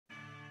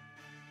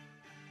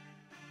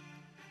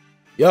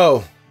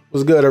Yo,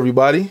 what's good,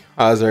 everybody?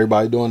 How's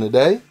everybody doing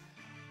today?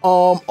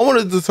 I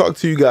wanted to talk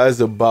to you guys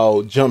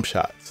about jump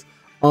shots.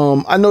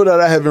 I know that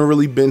I haven't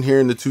really been here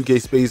in the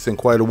 2K space in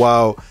quite a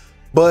while,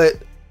 but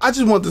I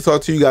just want to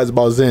talk to you guys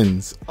about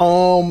ZENs.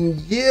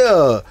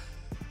 Yeah,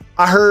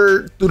 I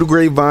heard through the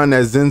grapevine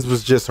that ZENs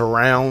was just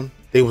around.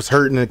 They was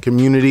hurting the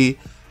community.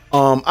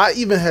 I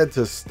even had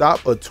to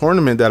stop a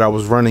tournament that I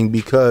was running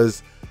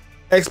because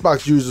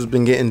Xbox users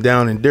been getting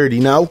down and dirty.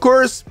 Now, of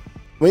course,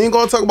 we ain't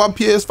gonna talk about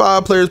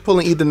PS5 players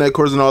pulling Ethernet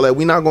cords and all that.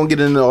 We're not gonna get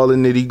into all the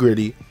nitty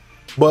gritty.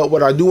 But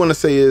what I do want to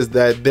say is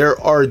that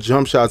there are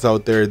jump shots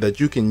out there that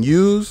you can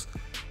use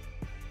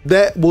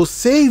that will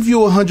save you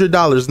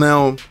 $100.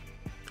 Now,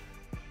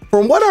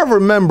 from what I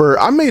remember,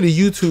 I made a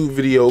YouTube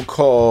video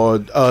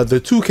called the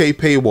 2K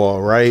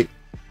paywall, right?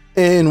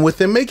 And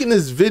within making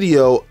this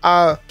video,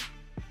 I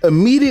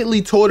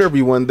immediately told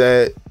everyone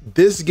that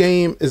this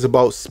game is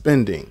about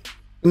spending.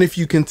 And if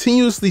you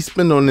continuously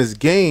spend on this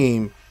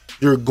game,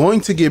 you're going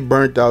to get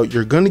burnt out,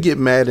 you're going to get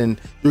mad, and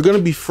you're going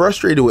to be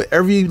frustrated with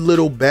every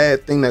little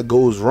bad thing that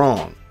goes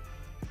wrong.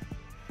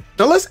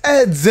 Now let's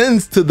add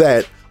ZENs to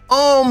that.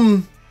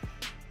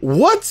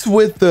 What's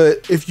with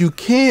the if you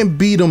can't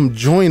beat them,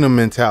 join them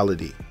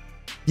mentality?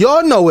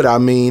 Y'all know what I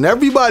mean.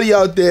 Everybody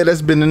out there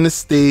that's been in the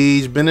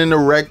stage, been in the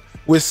rec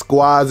with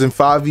squads and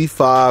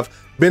 5v5,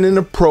 been in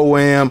the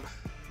pro-am,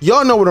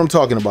 y'all know what I'm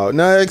talking about.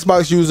 Now,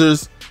 Xbox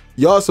users,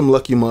 y'all some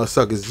lucky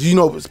motherfuckers. You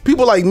know,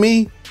 people like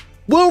me,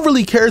 we don't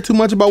really care too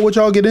much about what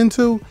y'all get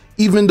into,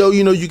 even though,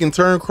 you know, you can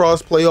turn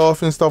cross play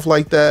off and stuff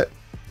like that.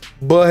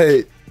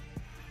 But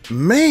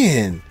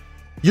man,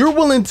 you're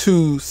willing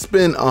to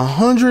spend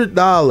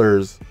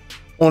 $100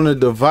 on a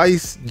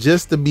device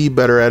just to be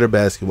better at a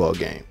basketball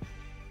game.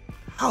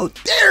 How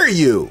dare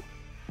you?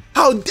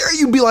 How dare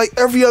you be like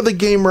every other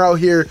gamer out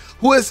here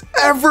who has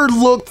ever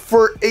looked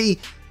for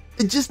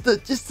just a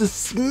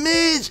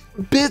smidge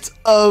bits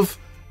of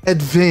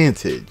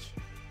advantage.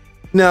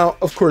 Now,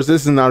 of course,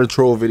 this is not a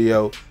troll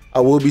video. I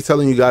will be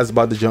telling you guys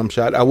about the jump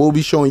shot. I will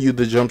be showing you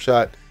the jump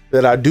shot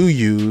that I do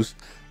use,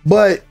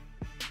 but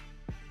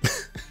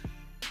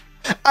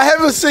I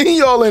haven't seen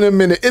y'all in a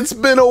minute. It's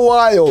been a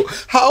while.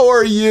 How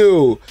are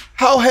you?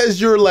 How has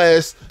your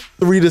last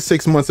 3 to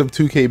 6 months of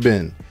 2K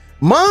been?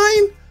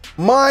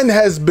 Mine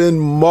has been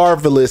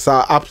marvelous.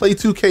 I play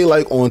 2K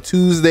like on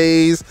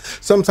Tuesdays.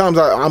 Sometimes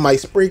I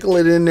might sprinkle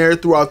it in there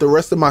throughout the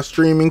rest of my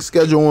streaming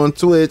schedule on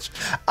Twitch.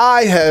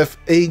 I have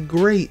a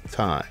great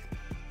time.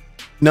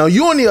 Now,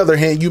 you on the other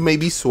hand, you may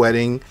be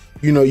sweating.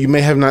 You know, you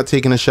may have not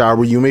taken a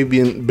shower. You may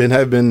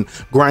have been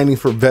grinding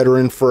for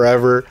veteran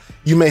forever.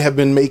 You may have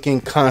been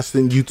making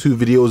constant YouTube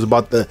videos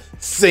about the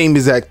same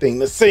exact thing,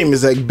 the same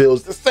exact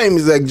builds, the same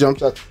exact jump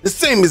shots, the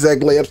same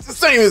exact layups, the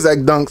same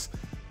exact dunks.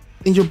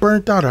 And you're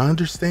burnt out, I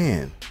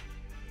understand.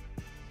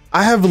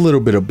 I have a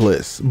little bit of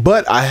bliss,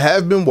 but I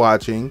have been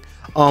watching.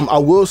 I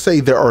will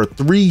say there are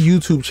 3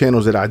 YouTube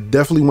channels that I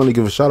definitely want to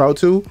give a shout out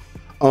to.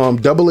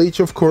 Double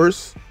H, of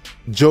course,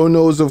 Joe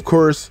Knows, of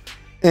course,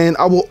 and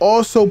I will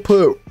also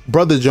put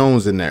Brother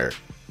Jones in there.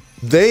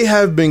 They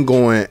have been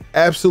going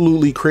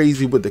absolutely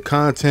crazy with the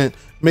content,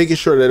 making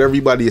sure that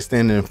everybody is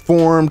staying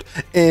informed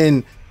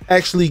and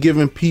actually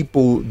giving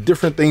people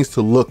different things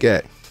to look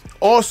at.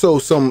 Also,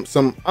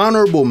 some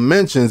honorable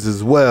mentions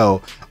as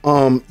well.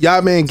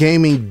 Yaman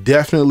Gaming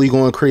definitely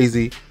going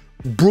crazy.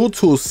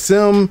 Brutal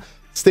Sim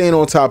staying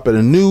on top of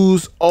the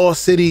news. All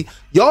City,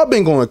 y'all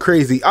been going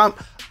crazy.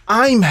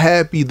 I'm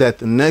happy that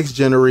the next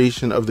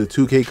generation of the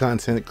 2K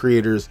content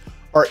creators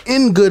are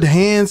in good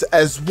hands,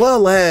 as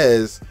well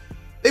as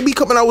they be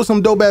coming out with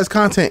some dope ass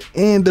content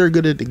and they're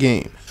good at the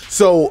game.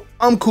 So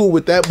I'm cool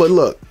with that. But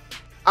look,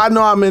 I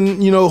know I'm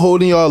in, you know,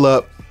 holding y'all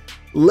up.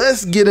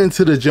 Let's get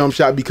into the jump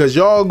shot, because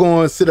y'all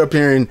going to sit up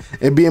here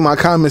and be in my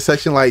comment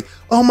section like,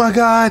 oh my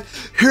God,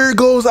 here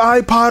goes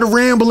iPod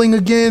rambling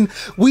again.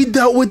 We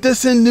dealt with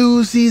this in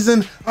new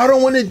season. I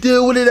don't want to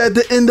deal with it at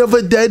the end of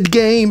a dead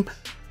game.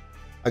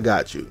 I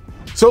got you.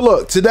 So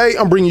look, today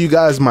I'm bringing you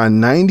guys my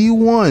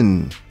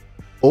 91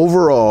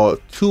 overall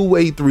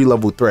 2-way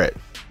 3-level threat.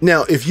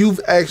 Now, if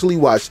you've actually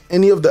watched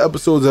any of the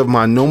episodes of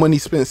my No Money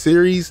Spent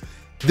series,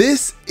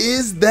 this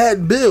is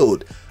that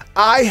build.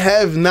 I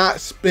have not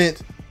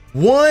spent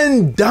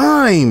one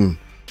dime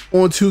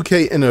on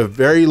 2K in a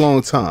very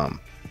long time.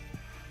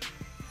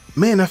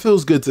 Man, that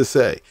feels good to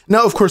say.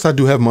 Now, of course, I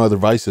do have my other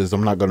vices.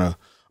 I'm not gonna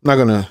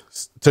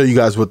tell you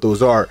guys what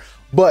those are,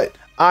 but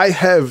I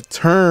have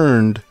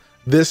turned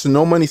this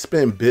No Money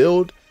Spent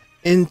build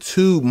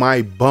into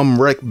my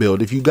bum wreck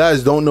build. If you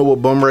guys don't know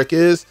what bum wreck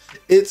is,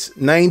 it's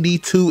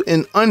 92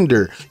 and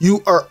under.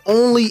 You are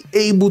only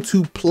able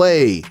to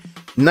play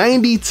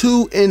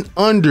 92 and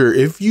under.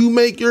 If you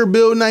make your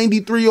build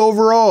 93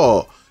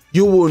 overall,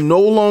 you will no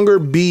longer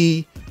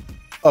be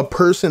a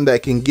person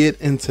that can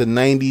get into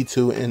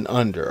 92 and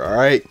under. All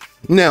right.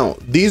 Now,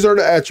 these are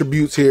the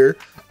attributes here.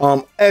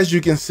 As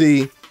you can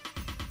see,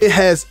 it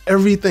has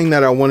everything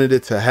that I wanted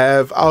it to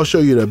have. I'll show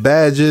you the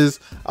badges.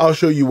 I'll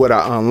show you what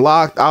I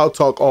unlocked. I'll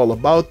talk all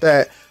about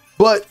that.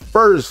 But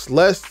first,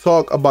 let's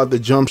talk about the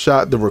jump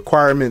shot, the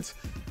requirements,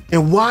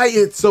 and why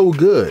it's so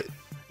good.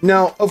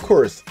 Now, of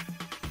course,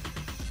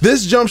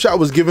 this jump shot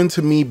was given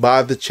to me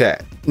by the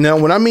chat. Now,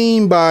 what I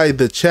mean by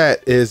the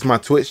chat is my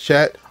Twitch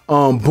chat.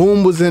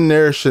 Boom was in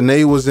there,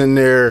 Shanae was in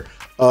there,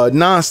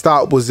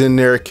 Nonstop was in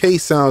there, K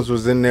Sounds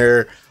was in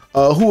there.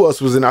 Who else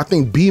was in there? I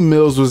think B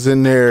Mills was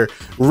in there,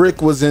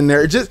 Rick was in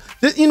there. Just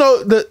you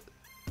know,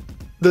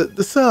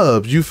 the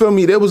subs, you feel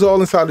me? They was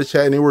all inside the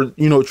chat, and they were,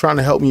 you know, trying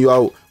to help me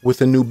out with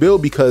a new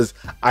build because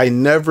I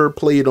never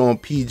played on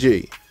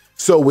PG.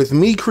 So with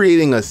me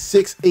creating a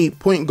 6'8"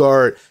 point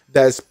guard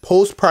that's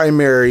post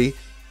primary,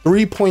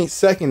 3-point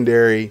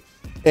secondary,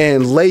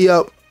 and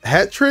layup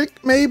hat trick,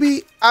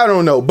 maybe, I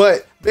don't know,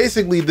 but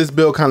basically this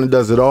build kind of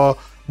does it all.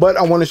 But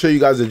I want to show you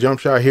guys a jump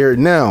shot here.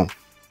 Now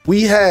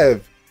we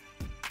have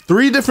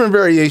 3 different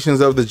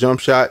variations of the jump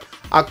shot.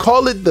 I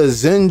call it the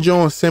ZEN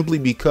joint simply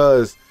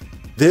because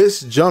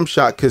this jump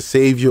shot could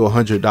save you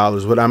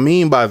 $100. What I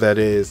mean by that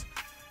is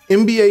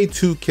NBA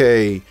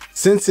 2K,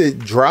 since it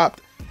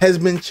dropped, has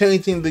been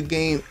changing the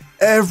game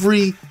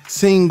every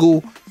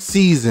single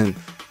season.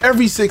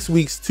 Every 6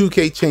 weeks,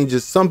 2K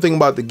changes something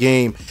about the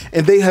game,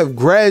 and they have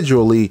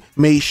gradually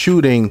made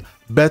shooting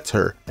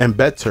better and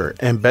better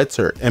and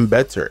better and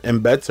better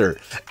and better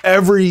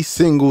every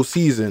single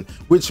season,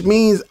 which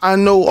means I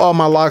know all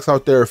my locks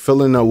out there are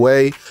feeling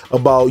away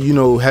about, you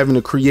know, having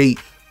to create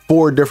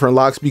 4 different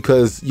locks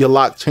because your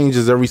lock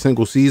changes every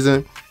single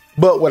season.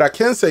 But what I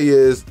can say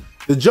is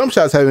the jump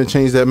shots haven't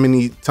changed that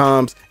many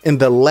times in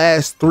the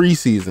last 3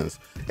 seasons.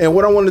 And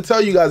what I want to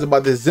tell you guys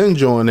about this ZEN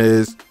joint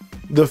is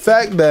the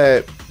fact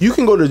that you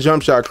can go to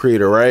Jump Shot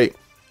Creator, right,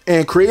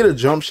 and create a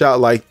jump shot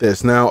like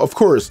this. Now, of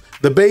course,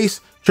 the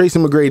base, Tracy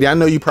McGrady. I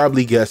know you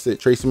probably guessed it,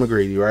 Tracy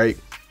McGrady, right?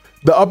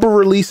 The upper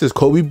release is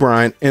Kobe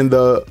Bryant, and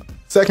the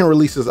second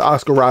release is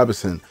Oscar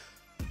Robertson.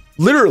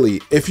 Literally,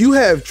 if you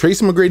have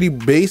Tracy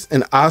McGrady base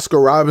and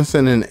Oscar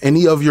Robertson in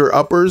any of your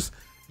uppers,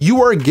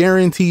 you are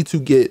guaranteed to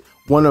get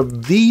one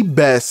of the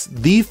best,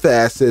 the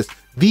fastest,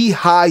 the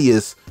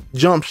highest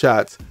jump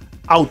shots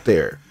out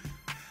there.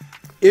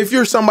 If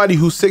you're somebody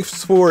who's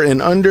 6'4" and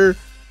under,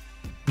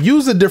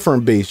 use a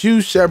different base.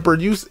 Use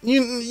Shepherd. Use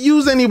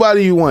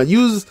anybody you want.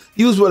 Use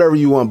whatever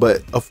you want.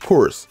 But of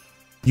course,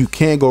 you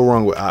can't go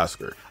wrong with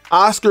Oscar.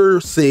 Oscar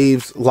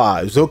saves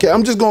lives. Okay,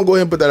 I'm just gonna go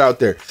ahead and put that out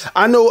there.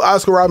 I know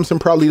Oscar Robinson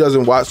probably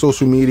doesn't watch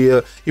social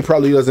media. He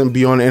probably doesn't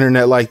be on the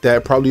internet like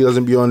that. Probably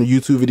doesn't be on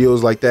YouTube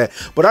videos like that.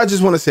 But I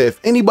just want to say, if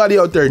anybody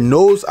out there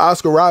knows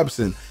Oscar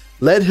Robinson,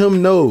 let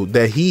him know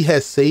that he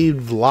has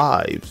saved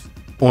lives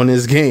on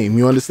his game.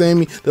 You understand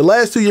me? The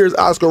last 2 years,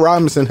 Oscar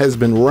Robinson has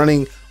been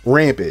running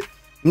rampant.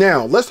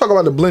 Now, let's talk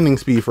about the blending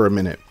speed for a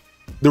minute.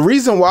 The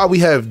reason why we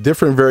have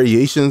different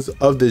variations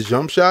of this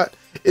jump shot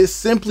is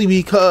simply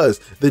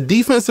because the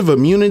defensive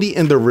immunity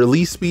and the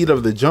release speed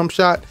of the jump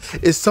shot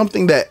is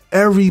something that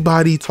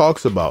everybody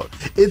talks about.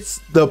 It's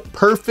the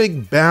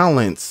perfect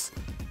balance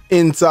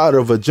inside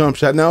of a jump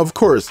shot. Now, of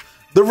course,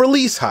 the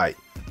release height,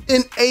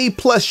 an A+,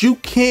 you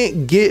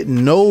can't get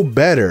no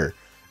better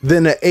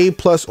than an A+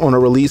 on a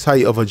release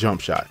height of a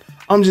jump shot.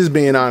 I'm just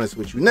being honest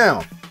with you.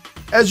 Now,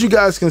 as you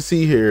guys can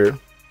see here,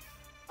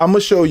 I'm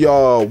gonna show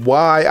y'all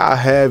why I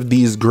have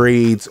these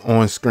grades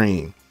on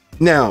screen.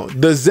 Now,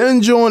 the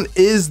ZEN joint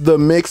is the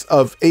mix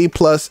of A+,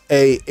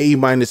 A-,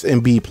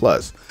 and B+.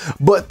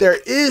 But there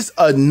is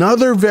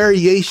another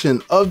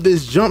variation of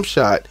this jump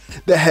shot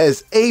that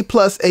has A+,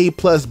 A+,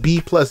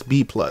 B+,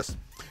 B+.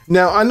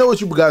 Now, I know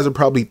what you guys are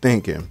probably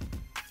thinking.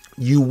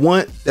 You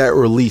want that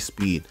release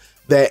speed.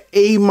 That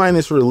A-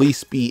 release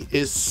speed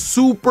is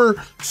super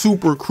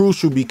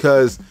crucial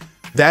because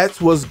that's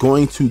what's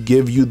going to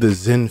give you the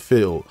ZEN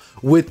feel.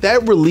 With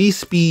that release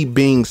speed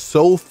being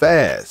so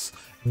fast,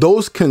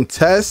 those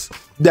contests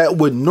that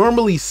would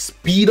normally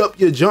speed up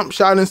your jump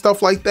shot and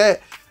stuff like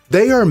that,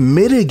 they are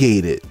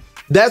mitigated.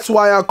 That's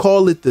why I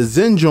call it the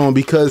ZEN joint,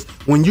 because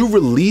when you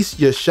release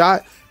your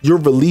shot, your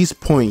release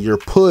point, your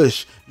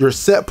push, your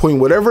set point,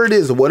 whatever it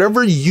is,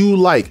 whatever you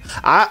like.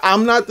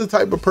 I'm not the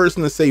type of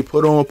person to say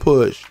put on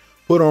push,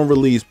 put on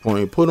release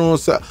point, put on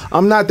set.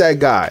 I'm not that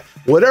guy.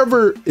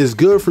 Whatever is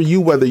good for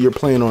you, whether you're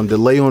playing on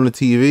delay on the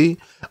TV,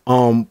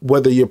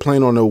 whether you're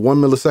playing on a 1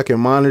 millisecond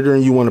monitor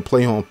and you want to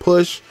play on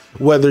push,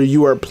 whether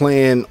you are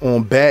playing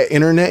on bad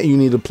internet, you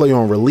need to play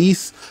on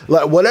release,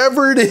 like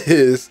whatever it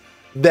is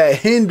that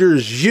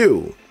hinders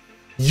you,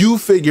 you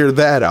figure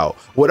that out.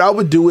 What I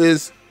would do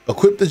is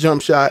equip the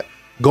jump shot,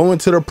 go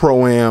into the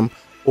Pro-Am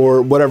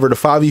or whatever, the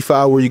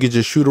 5v5 where you could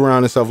just shoot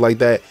around and stuff like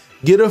that,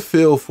 get a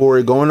feel for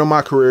it, go into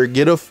my career,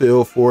 get a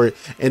feel for it,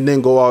 and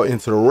then go out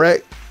into the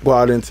rec, go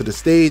out into the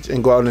stage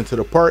and go out into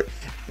the park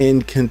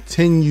and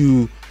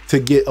continue to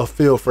get a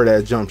feel for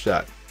that jump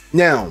shot.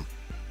 Now,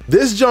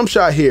 this jump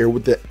shot here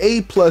with the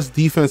A+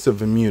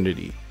 defensive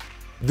immunity,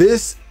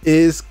 this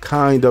is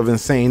kind of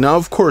insane. Now,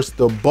 of course,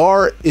 the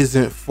bar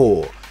isn't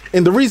full.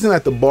 And the reason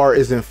that the bar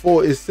isn't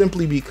full is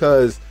simply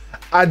because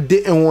I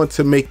didn't want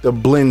to make the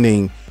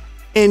blending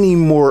any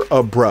more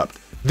abrupt.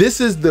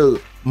 This is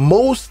the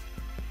most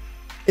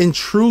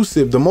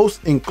intrusive, the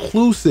most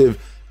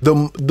inclusive,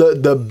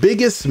 the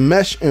biggest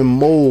mesh and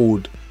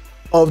mold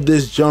of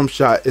this jump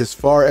shot as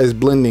far as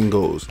blending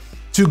goes.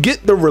 To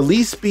get the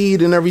release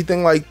speed and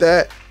everything like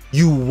that,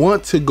 you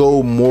want to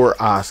go more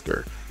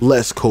Oscar,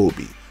 less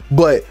Kobe.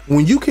 But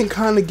when you can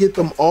kind of get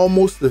them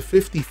almost to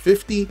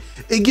 50-50,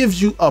 it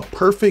gives you a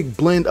perfect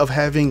blend of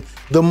having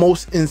the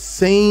most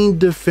insane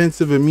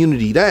defensive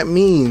immunity. That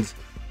means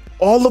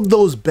all of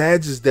those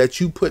badges that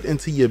you put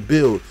into your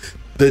build,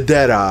 the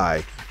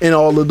Deadeye, and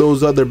all of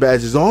those other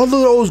badges, all of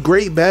those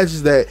great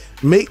badges that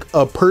make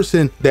a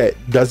person that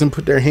doesn't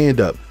put their hand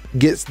up,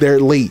 gets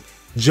there late,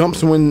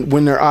 jumps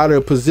when they're out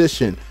of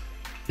position,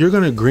 you're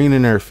gonna green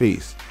in their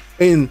face.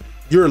 And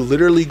you're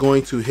literally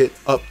going to hit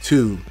up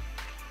to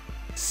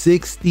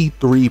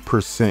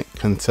 63%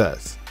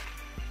 contest.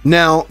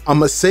 Now, I'm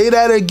gonna say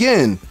that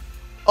again,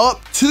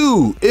 up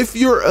to, if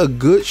you're a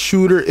good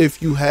shooter,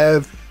 if you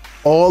have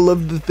all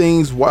of the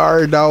things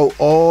wired out,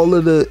 all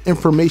of the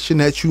information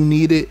that you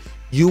needed,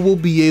 you will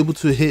be able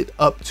to hit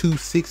up to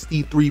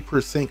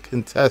 63%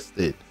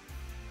 contested.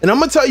 And I'm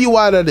gonna tell you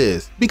why that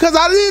is. Because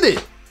I did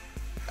it.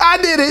 I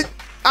did it.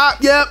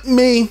 Yep,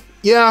 me.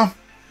 Yeah,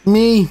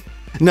 me.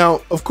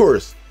 Now, of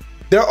course,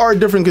 there are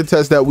different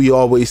contests that we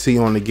always see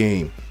on the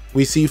game.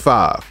 We see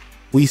 5,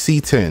 we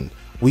see 10,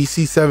 we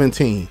see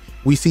 17,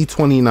 we see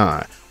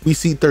 29, we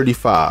see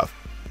 35.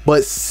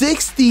 But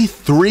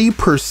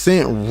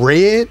 63%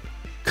 red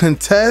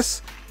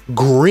contest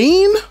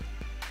green?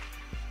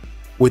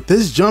 With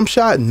this jump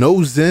shot,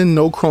 no Zen,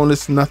 no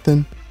Cronus,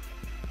 nothing,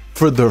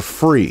 for the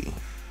free.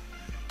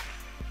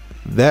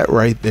 That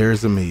right there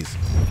is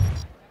amazing.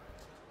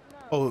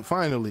 Oh,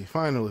 finally.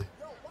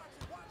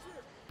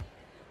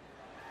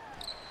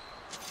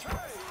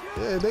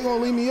 Yeah, they gonna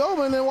leave me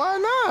open, then why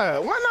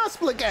not? Why not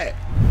split cat?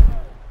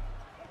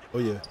 Oh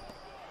yeah.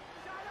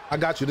 I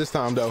got you this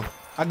time though.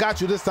 I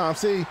got you this time,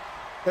 see?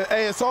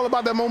 Hey, it's all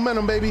about that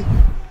momentum, baby.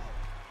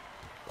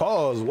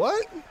 Pause,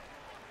 what?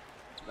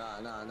 Nah,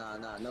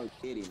 no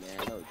kitty,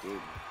 man, no kitty.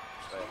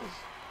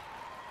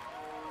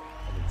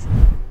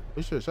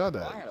 We should have shot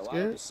that.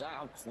 Scared?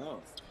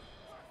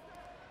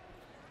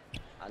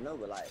 I know,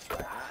 but like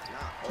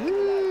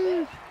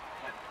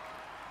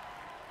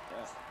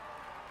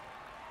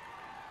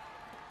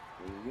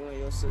you and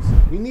your sister.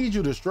 We need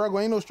you to struggle.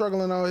 Ain't no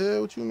struggling out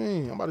here. What you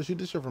mean? I'm about to shoot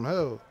this shit from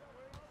hell.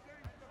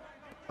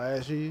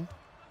 Flashy.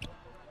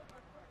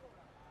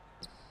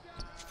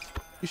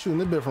 You shooting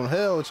this bit from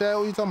hell, Chad?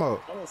 What you talking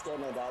about? I don't scared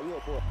no dog. You a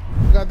boy.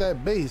 You got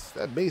that base.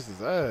 That base is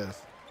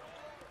ass.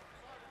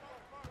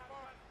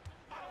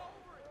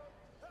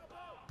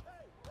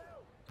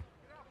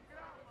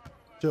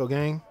 Chill,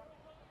 gang.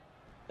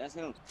 That's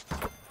him.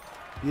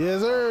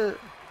 Yes, sir.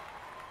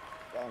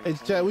 Hey,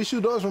 Chad, we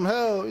shoot those from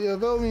hell. You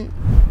feel me?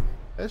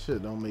 That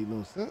shit don't make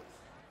no sense.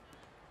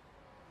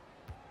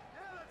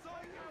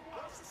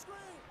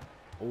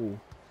 Oh,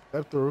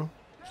 step through.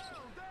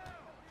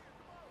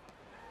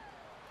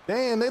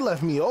 Damn, they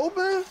left me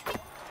open?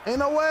 Ain't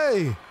no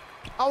way.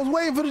 I was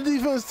waiting for the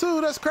defense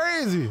too. That's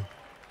crazy.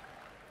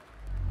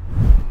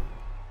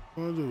 What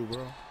do you do,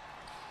 bro?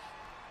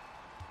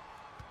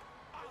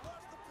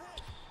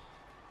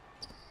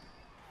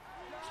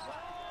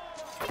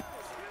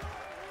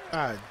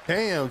 God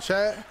damn,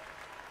 chat.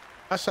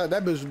 I shot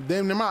that bitch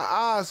damn near my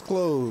eyes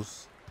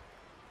closed.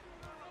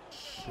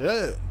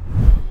 Shit.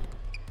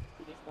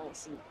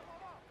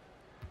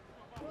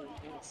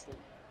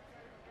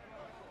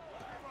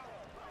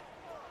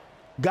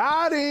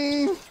 Got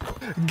him.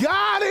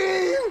 Got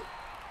him.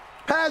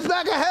 Pass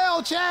back of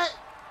hell, chat.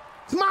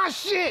 It's my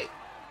shit.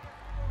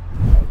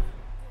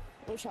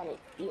 I'm trying to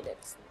eat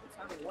it.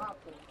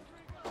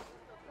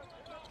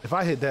 If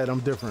I hit that, I'm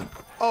different.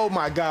 Oh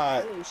my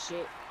God. Oh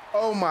shit.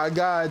 Oh my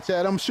God,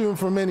 Chad. I'm shooting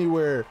from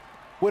anywhere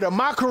with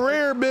my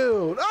career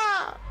build.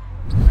 Ah!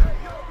 He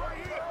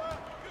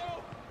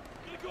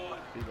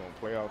gonna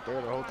play out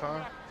there the whole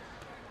time?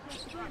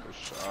 Good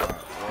shot, boy.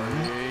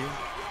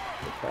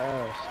 Good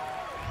pass.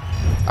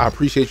 I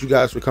appreciate you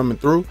guys for coming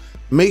through.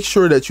 Make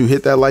sure that you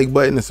hit that like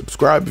button and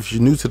subscribe if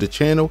you're new to the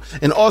channel.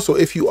 And also,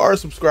 if you are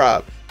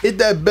subscribed, hit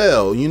that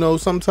bell. You know,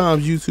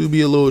 sometimes YouTube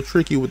be a little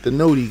tricky with the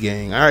Noti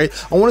gang. All right,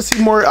 I want to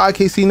see more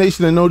IKC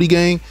Nation and Noti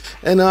gang.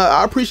 And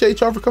I appreciate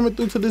y'all for coming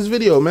through to this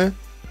video, man.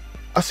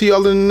 I'll see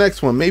y'all in the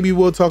next one. Maybe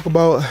we'll talk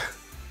about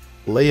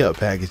layup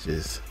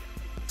packages.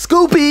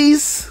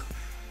 Scoopies!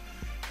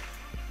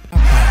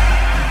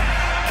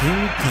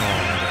 King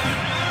Carter.